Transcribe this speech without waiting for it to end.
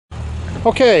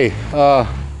Okay,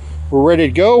 we're ready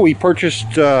to go. We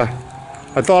purchased, I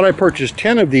thought I purchased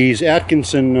 10 of these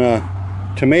Atkinson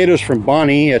tomatoes from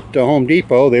Bonnie at Home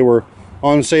Depot. They were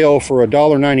on sale for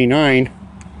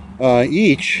 $1.99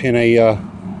 each in a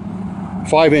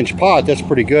 5-inch pot. That's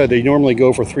pretty good. They normally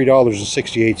go for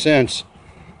 $3.68.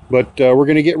 But we're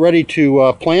going to get ready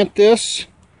to plant this.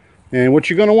 And what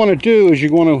you're going to want to do is you're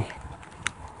going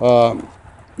to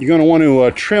want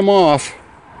to trim off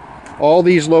all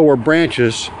these lower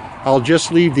branches. I'll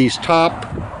just leave these top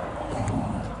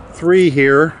 3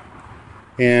 here,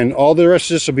 and all the rest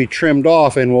of this will be trimmed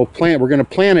off, and we're going to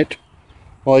plant it.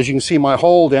 Well, as you can see, my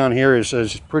hole down here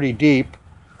is pretty deep.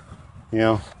 You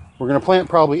know, we're going to plant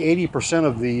probably 80%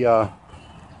 of the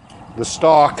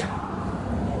stalk,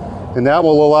 and that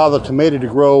will allow the tomato to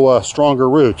grow stronger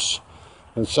roots.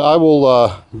 And so I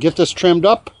will get this trimmed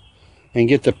up and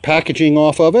get the packaging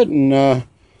off of it, and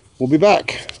we'll be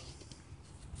back.